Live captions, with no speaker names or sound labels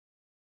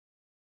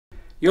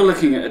You're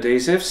looking at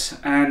adhesives,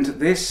 and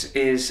this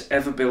is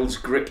Everbuilds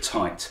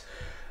Griptite,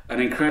 an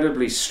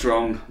incredibly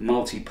strong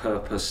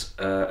multi-purpose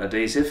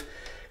adhesive,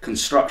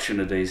 construction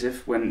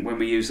adhesive. When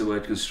we use the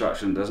word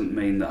construction, it doesn't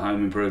mean that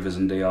home improvers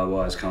and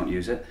DIYers can't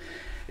use it.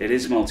 It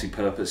is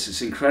multi-purpose,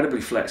 it's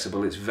incredibly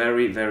flexible, it's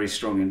very, very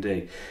strong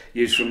indeed.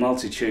 Used for a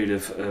multitude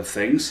of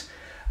things,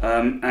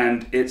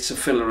 and it's a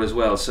filler as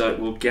well, so it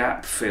will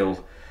gap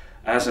fill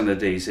as an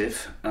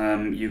adhesive.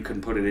 You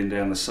can put it in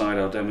down the side,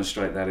 I'll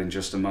demonstrate that in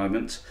just a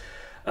moment.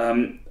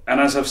 And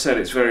as I've said,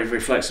 it's very, very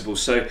flexible,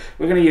 so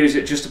we're going to use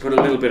it just to put a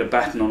little bit of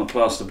batten on a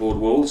plasterboard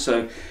wall,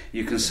 so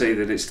you can see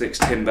that it sticks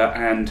timber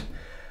and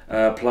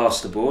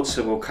plasterboard.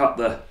 So we'll cut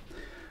the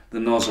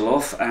nozzle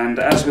off, and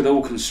as with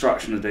all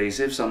construction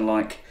adhesives,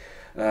 unlike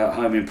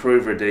home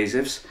improver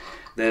adhesives,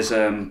 there's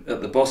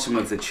at the bottom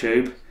of the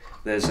tube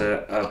there's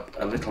a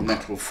little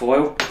metal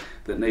foil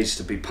that needs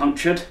to be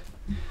punctured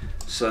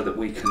so that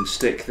we can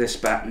stick this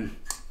batten.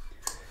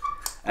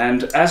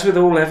 And as with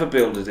all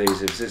Everbuild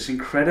adhesives, it's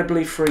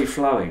incredibly free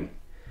flowing.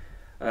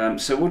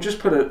 So we'll just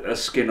put a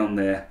skin on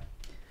there,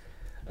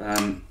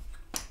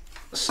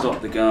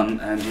 stop the gun,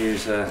 and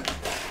use an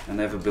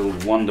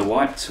Everbuild Wonder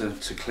Wipe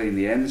to clean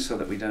the ends so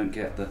that we don't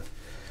get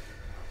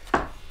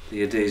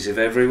the adhesive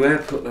everywhere.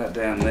 Put that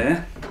down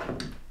there,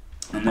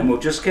 and then we'll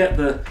just get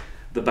the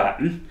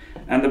batten.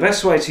 And the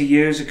best way to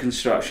use a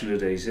construction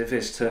adhesive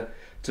is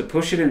to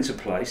push it into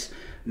place,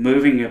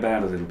 moving it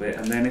about a little bit,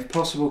 and then if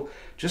possible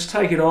just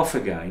take it off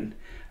again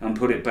and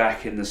put it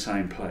back in the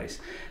same place.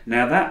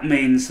 Now that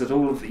means that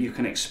you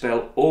can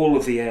expel all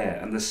of the air,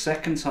 and the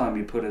second time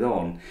you put it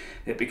on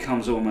it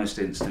becomes almost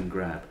instant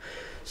grab.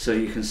 So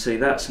you can see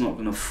that's not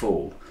going to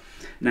fall.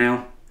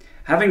 Now,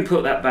 having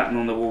put that batten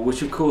on the wall,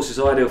 which of course is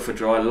ideal for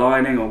dry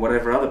lining or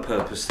whatever other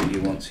purpose that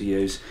you want to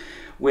use,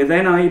 we're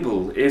then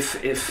able,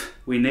 if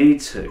we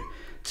need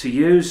to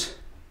use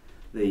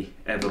the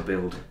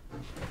Everbuild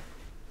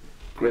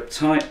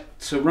Griptite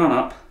to run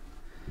up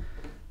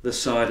the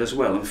side as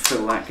well and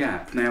fill that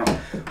gap. Now,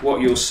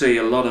 what you'll see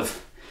a lot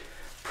of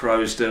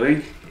pros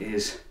doing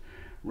is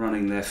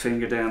running their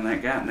finger down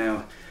that gap.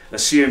 Now,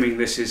 assuming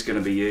this is going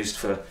to be used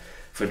for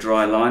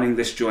dry lining,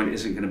 this joint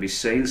isn't going to be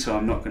seen, so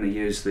I'm not going to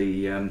use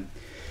the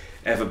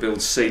Everbuild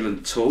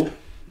sealant tool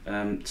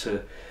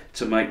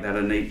to make that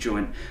a neat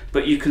joint.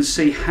 But you can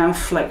see how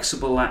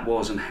flexible that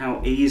was and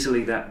how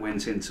easily that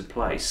went into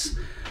place,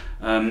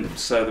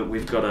 so that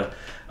we've got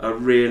a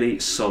really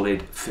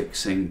solid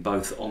fixing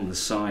both on the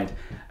side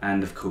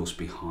and of course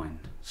behind.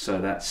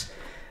 So that's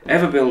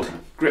Everbuild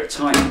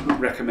Griptite,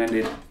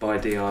 recommended by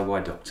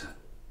DIY Doctor.